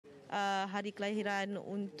hari kelahiran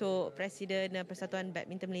untuk Presiden Persatuan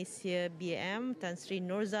Badminton Malaysia BAM Tan Sri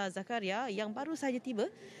Norza Zakaria yang baru saja tiba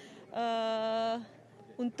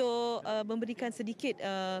untuk memberikan sedikit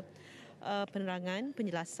penerangan,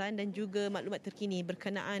 penjelasan dan juga maklumat terkini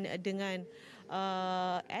berkenaan dengan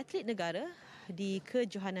atlet negara di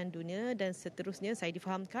kejohanan dunia, dan seterusnya saya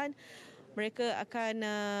difahamkan mereka akan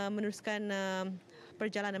meneruskan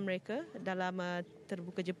perjalanan mereka dalam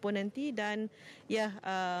terbuka Jepun nanti. Dan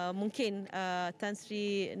mungkin Tan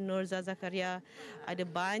Sri Norza Zakaria ada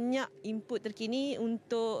banyak input terkini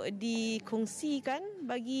untuk dikongsikan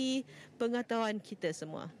bagi pengetahuan kita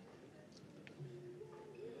semua.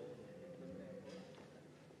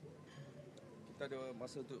 Kita ada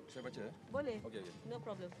masa untuk saya baca? Boleh. Okay. No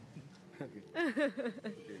problem. Okay.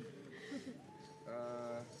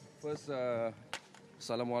 First,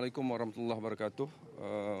 Assalamualaikum warahmatullahi wabarakatuh.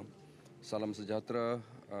 Salam sejahtera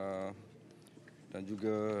dan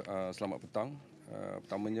juga selamat petang.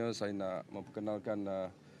 Pertamanya saya nak memperkenalkan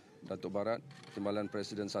Datuk Barat, Timbalan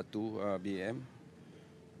Presiden 1 BAM.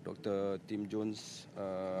 Dr. Tim Jones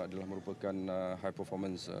adalah merupakan High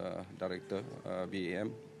Performance Director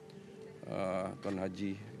BAM. Tuan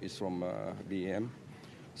Haji is from BAM.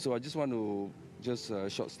 So I just want to a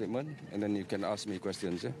short statement and then you can ask me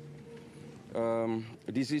questions.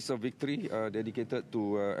 This is a victory dedicated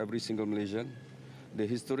to every single Malaysian. The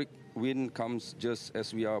historic win comes just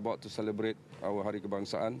as we are about to celebrate our Hari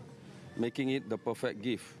Kebangsaan, making it the perfect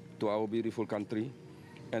gift to our beautiful country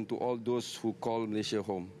and to all those who call Malaysia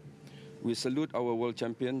home. We salute our world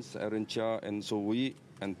champions Aaron Chia and So Wee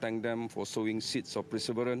and thank them for sowing seeds of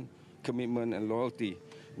perseverance, commitment and loyalty,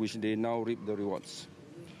 which they now reap the rewards.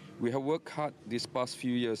 We have worked hard these past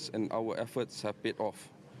few years and our efforts have paid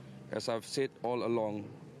off. As I've said all along,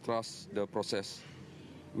 trust the process.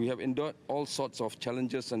 We have endured all sorts of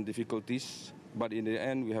challenges and difficulties, but in the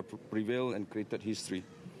end we have prevailed and created history.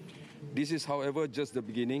 This is, however, just the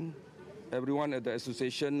beginning. Everyone at the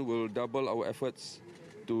association will double our efforts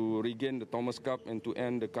to regain the Thomas Cup and to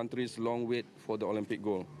end the country's long wait for the Olympic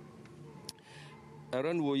gold.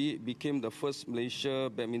 Aaron Woi became the first Malaysia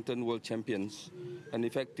badminton world champions and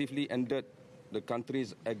effectively ended the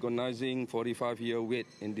country's agonizing 45-year wait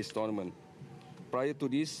in this tournament. Prior to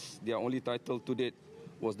this, their only title to date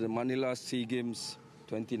was the Manila SEA Games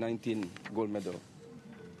 2019 gold medal.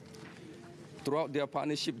 Throughout their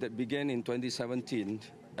partnership that began in 2017,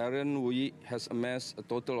 Aaron Woi has amassed a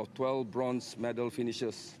total of 12 bronze medal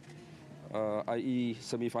finishes, i.e.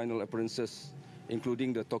 semi-final appearances,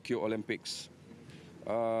 including the Tokyo Olympics.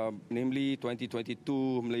 Namely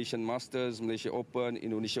 2022 Malaysian Masters, Malaysia Open,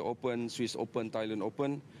 Indonesia Open, Swiss Open, Thailand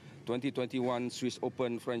Open, 2021 Swiss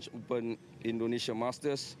Open, French Open, Indonesia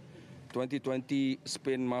Masters, 2020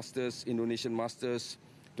 Spain Masters, Indonesian Masters,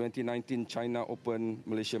 2019 China Open,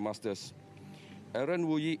 Malaysia Masters. Aaron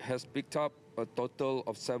Woi has picked up a total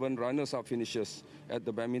of 7 runners-up finishes at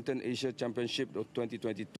the Badminton Asia Championship of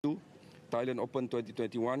 2022, Thailand Open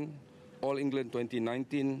 2021, All England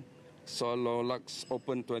 2019, Solo Lux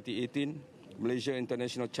Open 2018, Malaysia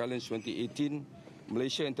International Challenge 2018,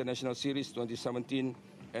 Malaysia International Series 2017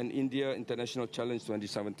 and India International Challenge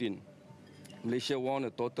 2017. Malaysia won a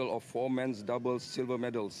total of 4 men's doubles silver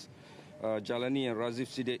medals. Jalani and Razif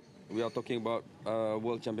Siddiq, we are talking about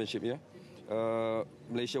World Championship here.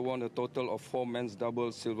 Malaysia won a total of 4 men's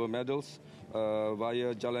doubles silver medals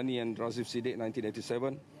via Jalani and Razif Siddiq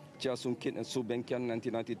 1987, Chia Sung Kit and Su Bengkian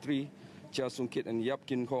 1993, Chia Sung Kit and Yap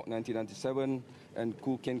Kin Hock 1997 and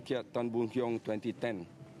Koo Ken Kiat Tan Boon Hyong 2010.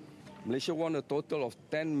 Malaysia won a total of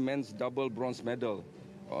 10 men's double bronze medal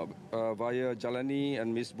via Jalani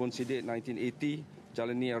and Miss Boon Siddiq 1980,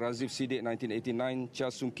 Jalani and Razif Siddiq 1989,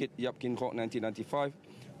 Chia Sung Kit Yap Kin Hock 1995,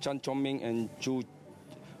 Chan Chong Ming and Chu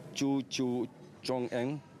Chong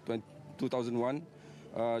Eng 2001,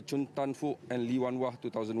 Chun Tan Fu and Lee Wan Wah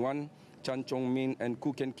 2001, Chan Chong Min and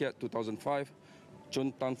Koo Ken Kiat 2005,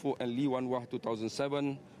 Chun Tan Fu and Lee Wan Wah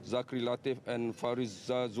 2007, Zakri Latif and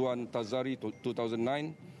Fariza Zuan Tazari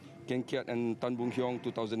 2009, Ken Kiat and Tan Boon Hyong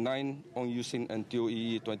 2009, Ong Yusin and Teo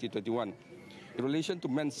Yi 2021. In relation to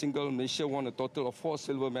men's single, Malaysia won a total of 4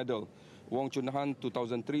 silver medals. Wong Chun Han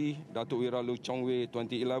 2003, Datuk Wira Lu Chong Wei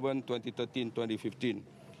 2011, 2013, 2015.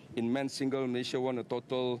 In men's single, Malaysia won a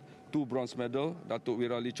total 2 bronze medals, Datuk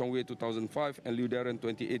Wira Lee Chong Wei 2005 and Liu Darren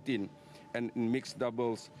 2018. And in mixed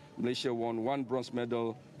doubles, Malaysia won 1 bronze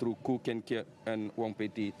medal through Koo Ken Kiat and Wong Pei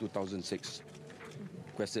Ti 2006.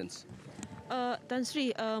 Questions? Tan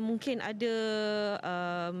Sri, mungkin ada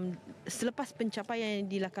selepas pencapaian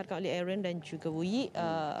yang dilakarkan oleh Aaron dan juga Wui,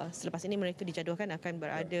 selepas ini mereka dijadualkan akan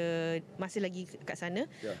berada masih lagi kat sana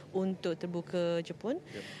untuk terbuka Jepun.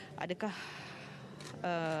 Adakah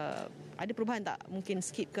ada perubahan tak? Mungkin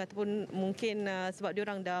skip ke ataupun mungkin sebab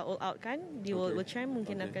diorang dah all out kan di World Champ,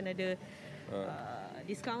 mungkin akan ada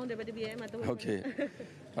diskaun daripada BM atau Okey.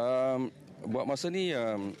 Buat masa ni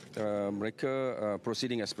mereka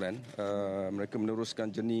proceeding as planned. Mereka meneruskan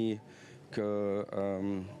journey ke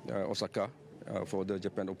Osaka for the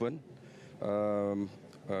Japan Open.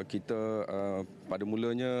 Kita pada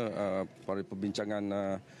mulanya pada perbincangan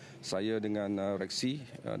saya dengan Rexy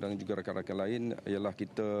dan juga rakan-rakan lain ialah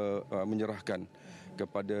kita menyerahkan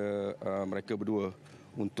kepada mereka berdua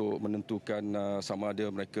untuk menentukan sama ada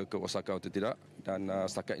mereka ke Osaka atau tidak, dan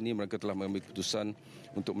setakat ini mereka telah mengambil keputusan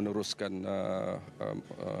untuk meneruskan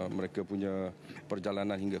mereka punya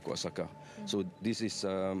perjalanan hingga ke Osaka. So this is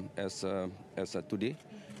as today.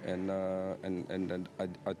 And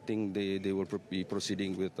I think they will be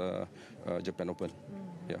proceeding with Japan Open.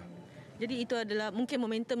 Yeah. Jadi itu adalah mungkin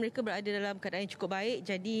momentum mereka berada dalam keadaan yang cukup baik.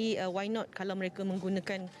 Jadi why not kalau mereka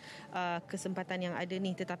menggunakan kesempatan yang ada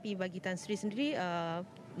ni. Tetapi bagi Tan Sri sendiri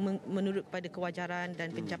menurut kepada kewajaran dan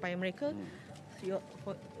pencapaian mereka, you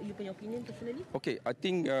punya opinion personally? Okay, I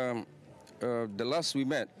think the last we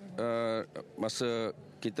met masa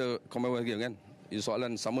kita Commonwealth Games kan,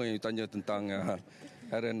 soalan sama yang ditanya tentang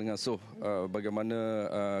Aaron dengan Soh, bagaimana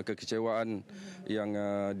kekecewaan yang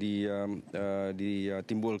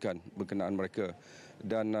ditimbulkan berkenaan mereka,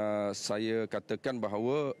 dan saya katakan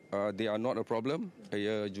bahawa they are not a problem.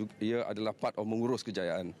 Ia adalah part of mengurus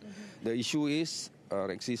kejayaan. The issue is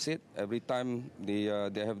Rexy said every time they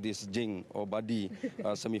have this jing or buddy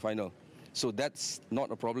semi-final. So that's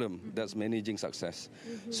not a problem. That's managing success.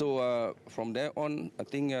 So from there on, I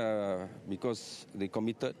think because they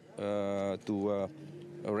committed to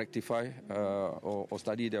rectify or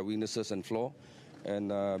study their weaknesses and flaw, and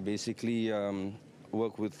basically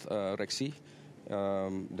work with Rexy,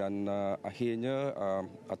 dan akhirnya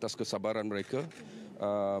atas kesabaran mereka,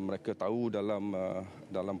 mereka tahu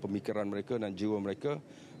dalam pemikiran mereka dan jiwa mereka,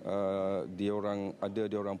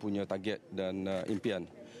 diorang punya target dan impian.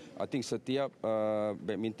 I think setiap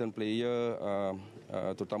badminton player,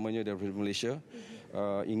 terutamanya dari Malaysia,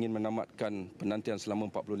 ingin menamatkan penantian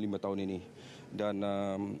selama 45 tahun ini. Dan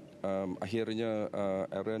akhirnya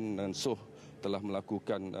Aaron dan Soh telah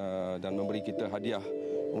melakukan dan memberi kita hadiah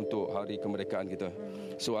untuk hari kemerdekaan kita.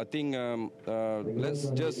 So I think let's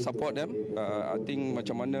just support them. I think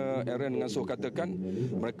macam mana Aaron dengan Soh katakan,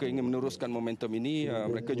 mereka ingin meneruskan momentum ini.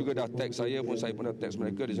 Mereka juga dah tag saya pun dah tag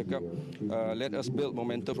mereka. Dia cakap let us build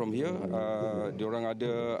momentum from here. Diorang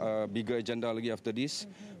ada bigger agenda lagi after this.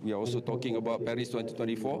 We are also talking about Paris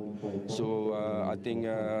 2024. So I think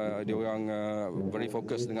diorang very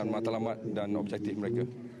fokus dengan matlamat dan objektif mereka.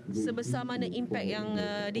 Sebesar mana impak yang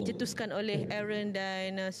dicetuskan oleh Aaron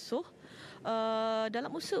dan Soh dalam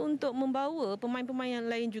usaha untuk membawa pemain-pemain yang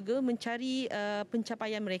lain juga mencari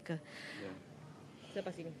pencapaian mereka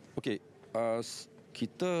selepas ini? Okay,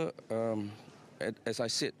 kita as I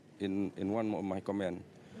said in one of my comment,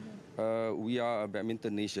 we are a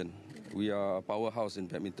badminton nation. We are a powerhouse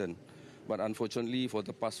in badminton, but unfortunately for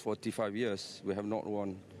the past 45 years we have not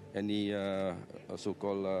won any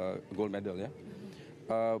so-called gold medal. Yeah,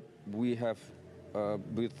 we have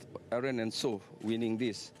with Aaron and Soh winning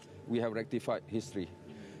this, we have rectified history.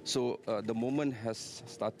 So the moment has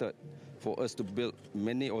started for us to build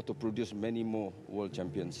many or to produce many more world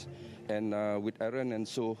champions. And with Aaron and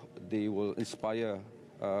Soh, they will inspire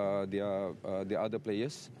the other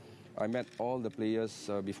players. I met all the players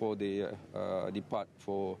before they depart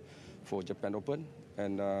for Japan Open,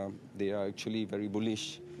 and they are actually very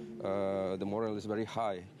bullish. The morale is very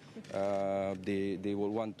high. They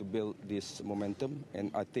will want to build this momentum,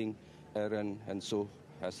 and I think Aaron and Soh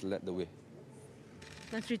has led the way.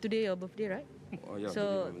 That's today your birthday, right? Oh, yeah,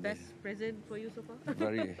 so best present for you so far?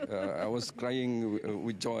 Very. I was crying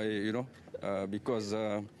with joy, because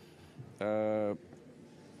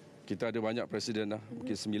kita ada banyak presiden dah,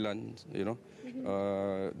 mungkin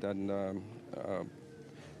 9, dan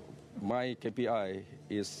my KPI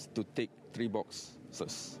is to take 3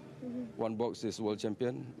 boxes. One box is world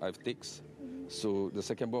champion, I've ticked. So the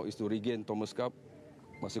second box is to regain Thomas Cup,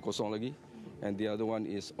 masih kosong lagi. And the other one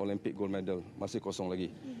is Olympic gold medal, masih kosong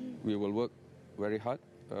lagi. We will work very hard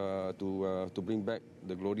to bring back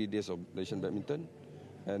the glory days of Malaysian badminton,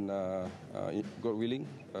 and God willing,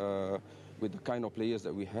 with the kind of players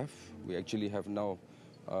that we actually have now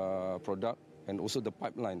product and also the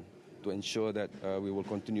pipeline to ensure that we will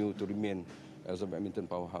continue to remain as a badminton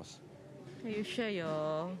powerhouse. Can you share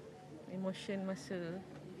your emotion masa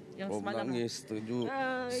yang semalam? Menangis tu.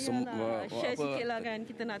 Share sikit lah kan,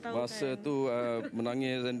 kita nak tahu masa kan. tu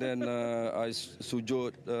menangis, and then I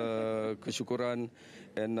sujud kesyukuran,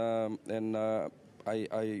 and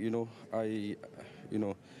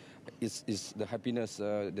it's the happiness.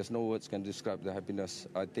 There's no words can describe the happiness.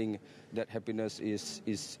 I think that happiness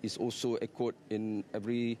is also echoed in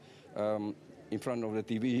every in front of the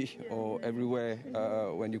TV or everywhere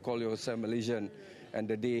when you call yourself Malaysian, and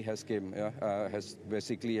the day has came, has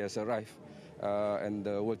arrived, and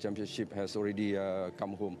the World Championship has already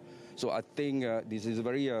come home. So I think this is a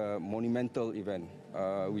very monumental event.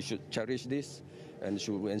 We should cherish this and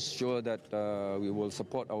should ensure that we will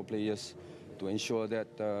support our players to ensure that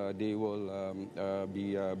they will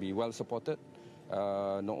be well supported,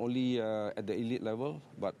 not only at the elite level,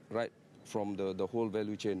 but right from the whole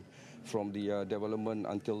value chain, from the development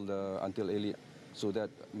until elite, so that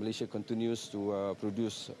Malaysia continues to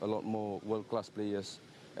produce a lot more world-class players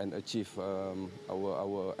and achieve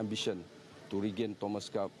our ambition to regain Thomas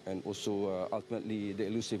Cup and also ultimately the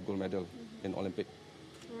elusive gold medal in Olympic.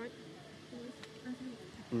 Alright.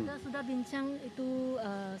 Kita sudah bincang itu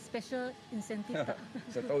special incentive tak?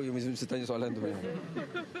 Saya tahu you mesti tanya soalan tu.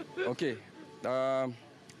 Okay,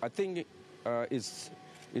 I think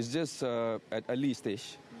it's just at early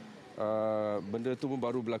stage. Benda tu pun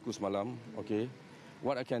baru berlaku semalam. Okay,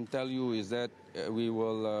 what I can tell you is that we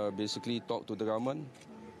will basically talk to the government,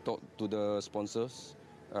 talk to the sponsors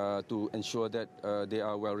to ensure that they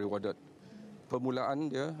are well rewarded. Permulaan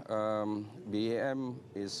dia, BAM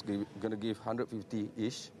is going to give 150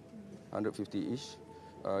 each.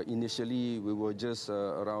 Initially, we were just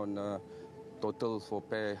around total for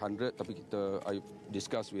pair 100, tapi I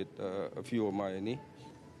discussed with a few of my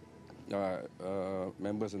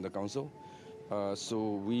members in the council.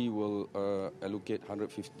 So we will allocate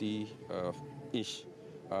 150 each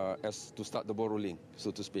as to start the ball rolling,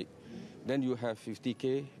 so to speak. Then you have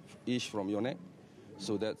 50k each from Yonex.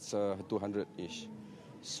 So that's 200 each.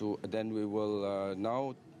 So then we will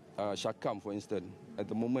now Shakam, for instance, at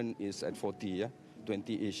the moment is at 40, 20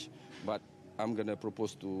 each. But I'm going to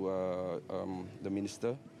propose to the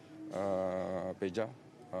minister, Peja,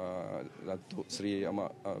 Datuk Sri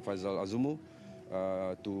Ahmad Faizal Azumu,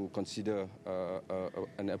 to consider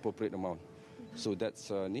an appropriate amount. So that's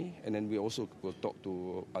ni, and then we also will talk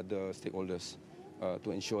to other stakeholders to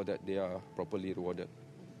ensure that they are properly rewarded.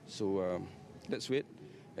 So let's wait,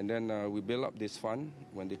 and then we build up this fund.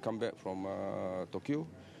 When they come back from Tokyo,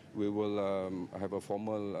 we will have a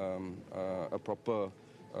formal, a proper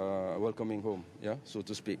welcoming home, so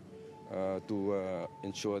to speak, to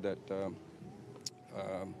ensure that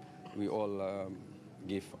we all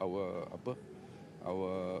give our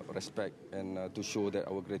respect and to show that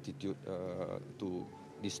our gratitude to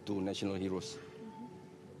these two national heroes.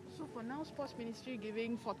 So for now, Sports Ministry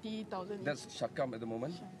giving 40,000. That's Shakam at the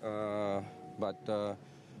moment. But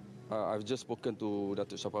I've just spoken to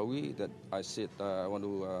Datuk Shapawi that I said I want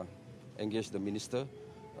to engage the minister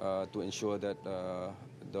to ensure that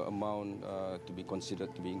the amount to be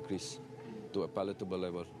considered to be increased to a palatable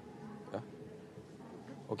level. Yeah?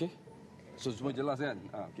 Okay? So semua jelas kan?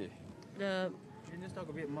 Okay. Can you just talk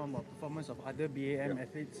a bit more about performance of other BAM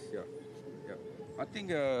athletes? Yeah. I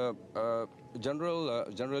think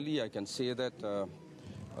generally I can say that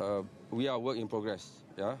we are work in progress.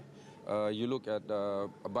 Yeah. You look at,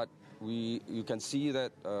 but you can see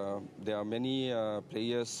that there are many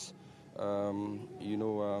players,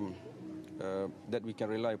 that we can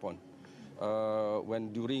rely upon.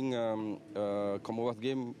 When during Commonwealth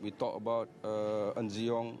game, we talk about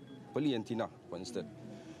Enziong, Peli and Tina, for instance.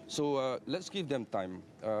 So let's give them time.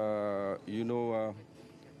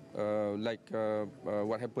 Like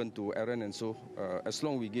what happened to Aaron and so, as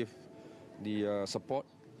long we give the support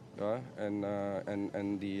and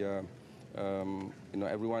the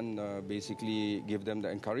everyone basically give them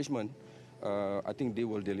the encouragement, I think they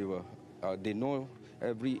will deliver. They know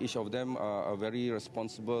each of them are a very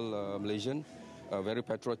responsible Malaysian, a very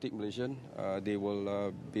patriotic Malaysian. They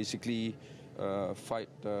will basically fight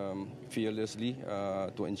fearlessly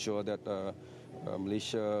to ensure that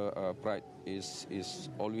Malaysia pride is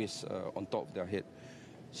always on top of their head.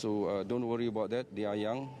 So don't worry about that. They are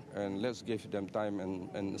young, and let's give them time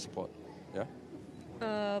and support. Yeah.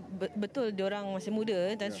 Betul diorang masih muda,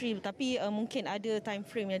 Tan Sri, tapi mungkin ada time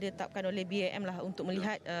frame yang ditetapkan oleh BAM lah untuk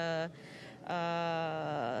melihat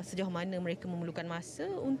sejauh mana mereka memerlukan masa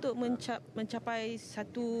untuk mencapai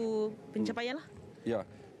satu pencapaian lah. Yeah.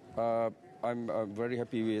 I'm very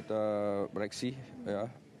happy with Rexy. Yeah.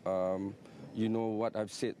 You know what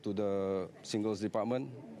I've said to the singles department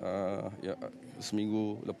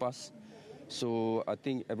seminggu lepas. So I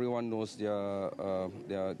think everyone knows their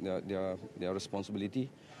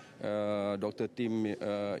responsibility. Dr. Tim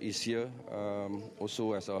is here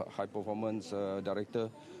also as a high performance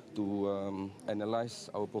director to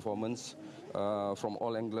analyze our performance from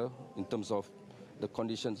all angles in terms of the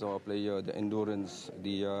conditions of our player, the endurance,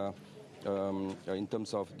 in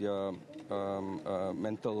terms of their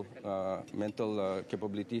mental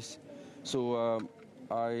capabilities. So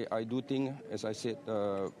I do think, as I said,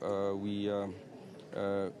 we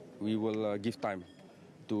will give time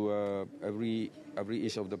to every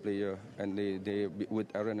each of the player, and they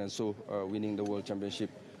with Aaron and so winning the World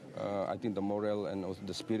Championship. I think the morale and also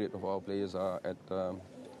the spirit of our players are at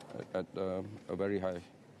a very high.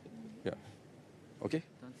 Yeah. Okay.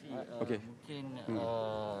 Tuan Sri, Okay. mungkin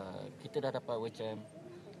kita dah dapat World Champ,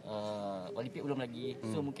 Olimpik belum lagi,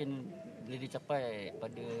 so mungkin boleh dicapai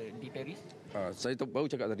pada di Paris. Saya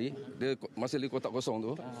baru cakap tadi, dia masih lagi kotak kosong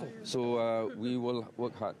tu. So we will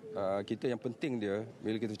work hard. Kita yang penting dia,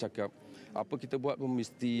 bila kita cakap apa kita buat pun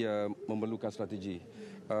mesti memerlukan strategi.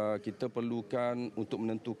 Kita perlukan untuk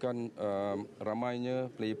menentukan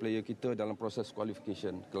ramainya player-player kita dalam proses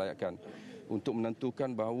qualification, kelayakan. Untuk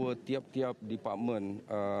menentukan bahawa tiap-tiap department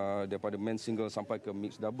daripada men's single sampai ke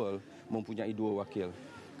mixed double mempunyai 2 wakil.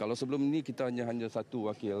 Kalau sebelum ini kita hanya 1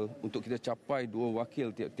 wakil, untuk kita capai 2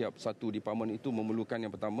 wakil tiap-tiap satu department itu memerlukan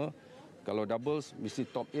yang pertama, kalau doubles mesti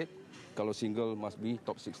top 8, kalau single must be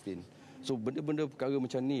top 16. So benda-benda perkara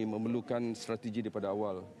macam ni memerlukan strategi daripada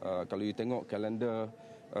awal. Kalau you tengok kalender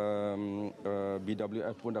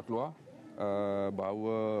BWF pun dah keluar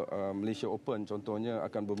bahawa Malaysia Open contohnya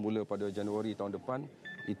akan bermula pada Januari tahun depan.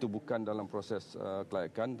 Itu bukan dalam proses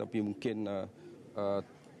kelayakan, tapi mungkin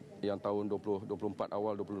yang tahun 2024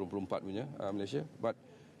 awal 2024 punya Malaysia. But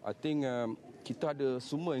I think kita ada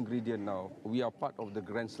semua ingredient now. We are part of the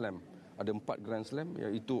Grand Slam. Ada 4 Grand Slam,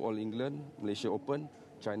 iaitu All England, Malaysia Open,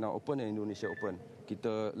 China Open dan Indonesia Open.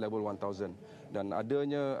 Kita level 1000. Dan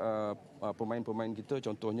adanya pemain-pemain kita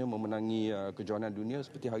contohnya memenangi kejohanan dunia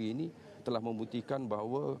seperti hari ini telah membuktikan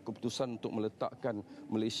bahawa keputusan untuk meletakkan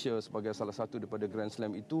Malaysia sebagai salah satu daripada Grand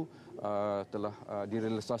Slam itu telah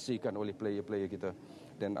direalisasikan oleh player-player kita.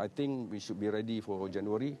 Dan I think we should be ready for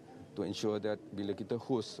January to ensure that bila kita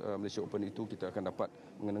host Malaysia Open itu, kita akan dapat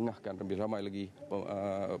mengenengahkan lebih ramai lagi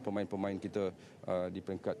pemain-pemain kita di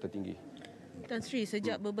peringkat tertinggi. Tan Sri,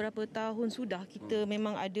 sejak beberapa tahun sudah kita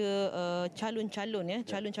memang ada calon-calon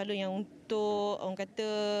yang untuk orang kata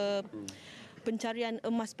pencarian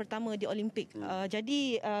emas pertama di Olimpik.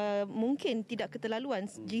 Jadi mungkin tidak keterlaluan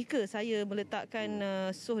jika saya meletakkan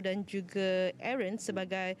Soh dan juga Aaron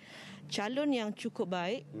sebagai calon yang cukup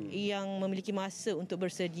baik yang memiliki masa untuk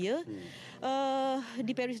bersedia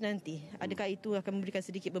di Paris nanti. Adakah itu akan memberikan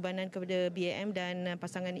sedikit bebanan kepada BAM dan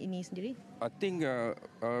pasangan ini sendiri? I think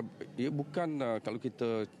ia bukan kalau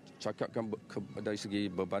kita cakapkan dari segi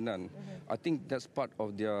bebanan. I think that's part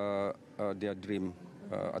of their dream.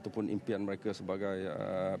 Ataupun impian mereka sebagai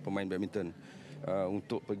pemain badminton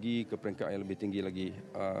untuk pergi ke peringkat yang lebih tinggi lagi.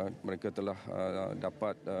 Mereka telah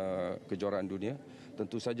dapat kejuaraan dunia.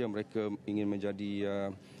 Tentu saja mereka ingin menjadi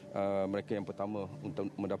mereka yang pertama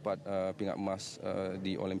untuk mendapat pingat emas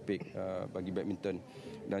di Olimpik bagi badminton.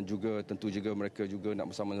 Dan juga tentu juga mereka juga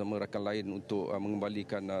nak bersama-sama rakan lain untuk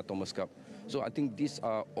mengembalikan Thomas Cup. So I think these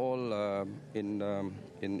are all in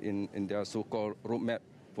their so-called roadmap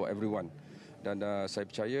for everyone. Dan saya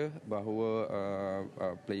percaya bahawa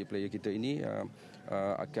player-player kita ini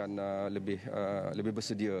akan lebih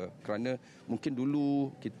bersedia, kerana mungkin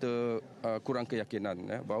dulu kita kurang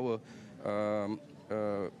keyakinan bahawa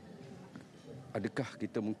adakah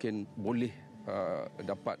kita mungkin boleh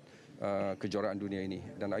dapat kejuaraan dunia ini.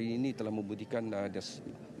 Dan hari ini telah membuktikan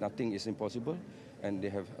nothing is impossible and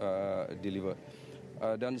they have delivered.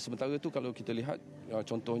 Dan sementara itu kalau kita lihat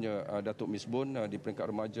contohnya Datuk Misbun di peringkat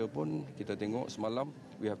remaja pun kita tengok semalam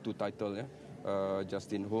we have 2 title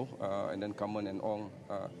Justin Ho and then Kaman and Ong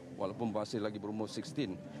walaupun masih lagi berumur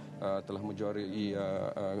 16 telah menjuarai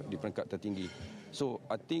di peringkat tertinggi. So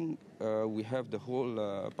I think we have the whole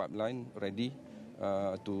pipeline ready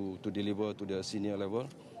to deliver to the senior level.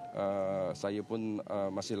 Saya pun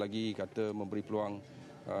masih lagi kata memberi peluang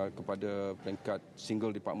kepada peringkat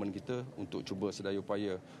single department kita untuk cuba sedaya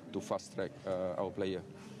upaya to fast track our player.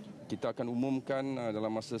 Kita akan umumkan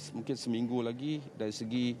dalam masa mungkin seminggu lagi dari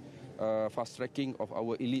segi fast tracking of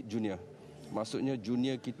our elite junior. Maksudnya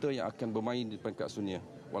junior kita yang akan bermain di peringkat dunia.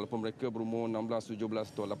 Walaupun mereka berumur 16,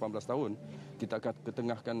 17 atau 18 tahun, kita akan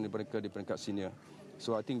ketengahkan mereka di peringkat senior.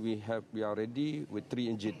 So I think we are ready with 3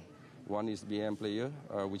 engine. One is BM player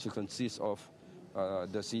which consists of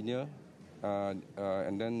the senior,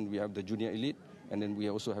 and then we have the junior elite, and then we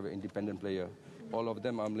also have an independent player. All of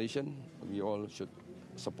them are Malaysian. We all should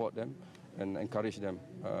support them and encourage them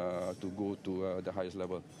to go to the highest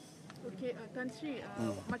level. Okay, Tan Sri,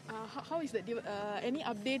 how is any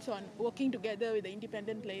updates on working together with the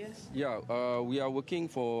independent players? Yeah, we are working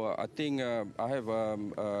for, I think I have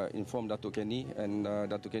informed Datuk Kenny, and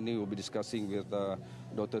Datuk Kenny will be discussing with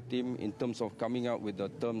Dr. Tim in terms of coming out with the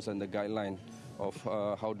terms and the guideline of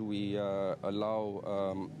how do we allow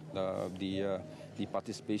the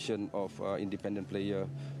participation of independent player,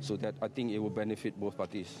 so that I think it will benefit both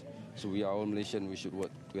parties. So we are all Malaysian, we should work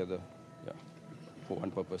together, yeah, for one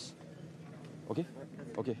purpose. Okay?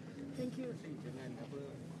 Okay. Thank you. Dengan apa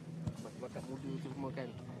bakat muda tu semua kan.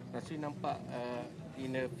 Nasri nampak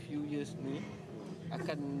in a few years ni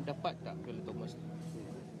akan dapat tak Piala Thomas?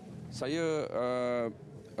 Saya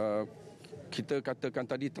kita katakan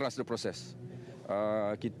tadi trust the process.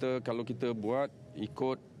 Kalau kita buat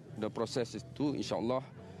ikut the process itu, insya-Allah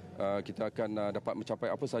kita akan dapat mencapai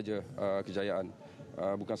apa saja kejayaan.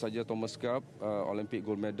 Bukan saja Thomas Cup, Olympic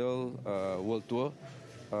Gold Medal, World Tour.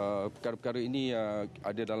 Perkara-perkara ini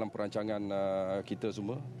ada dalam perancangan kita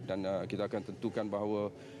semua, dan kita akan tentukan bahawa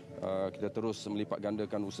kita terus melipat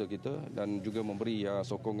gandakan usaha kita dan juga memberi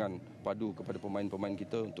sokongan padu kepada pemain-pemain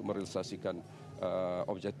kita untuk merealisasikan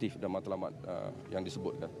objektif dan matlamat yang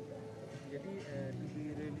disebutkan. Jadi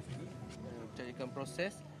lebih realistik percayakan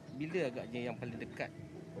proses, bila agaknya yang paling dekat?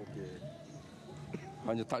 Okey.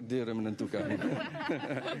 Hanya takdir yang menentukan.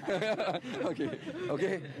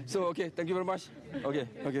 Okay. So thank you very much. Okay.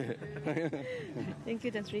 Thank you,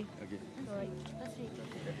 Tan Sri. Okay.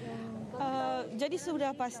 Jadi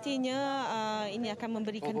sudah pastinya ini akan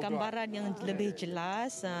memberikan gambaran yang lebih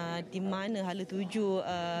jelas di mana hala tuju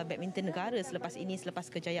badminton negara selepas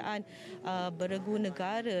kejayaan beregu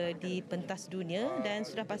negara di pentas dunia, dan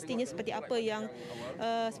sudah pastinya seperti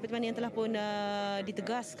mana yang telah pun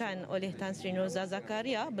ditegaskan oleh Tan Sri Norza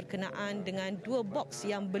Zakaria berkenaan dengan 2 boks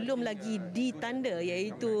yang belum lagi ditanda,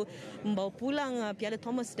 iaitu membawa pulang Piala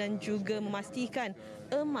Thomas dan juga memastikan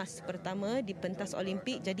emas pertama di pentas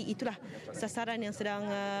Olimpik. Jadi itulah sasaran yang sedang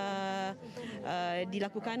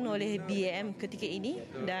dilakukan oleh BAM ketika ini,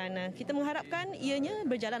 dan kita mengharapkan ianya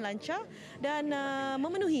berjalan lancar dan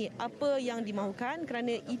memenuhi apa yang dimahukan,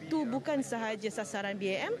 kerana itu bukan sahaja sasaran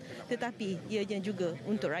BAM tetapi ianya juga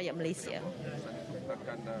untuk rakyat Malaysia.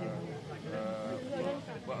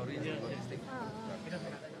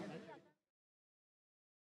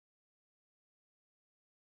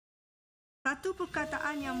 Satu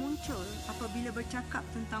perkataan yang muncul apabila bercakap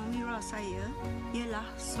tentang wira saya ialah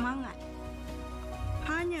semangat.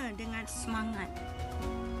 Hanya dengan semangat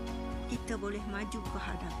kita boleh maju ke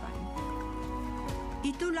hadapan.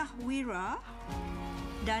 Itulah wira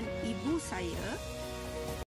dan ibu saya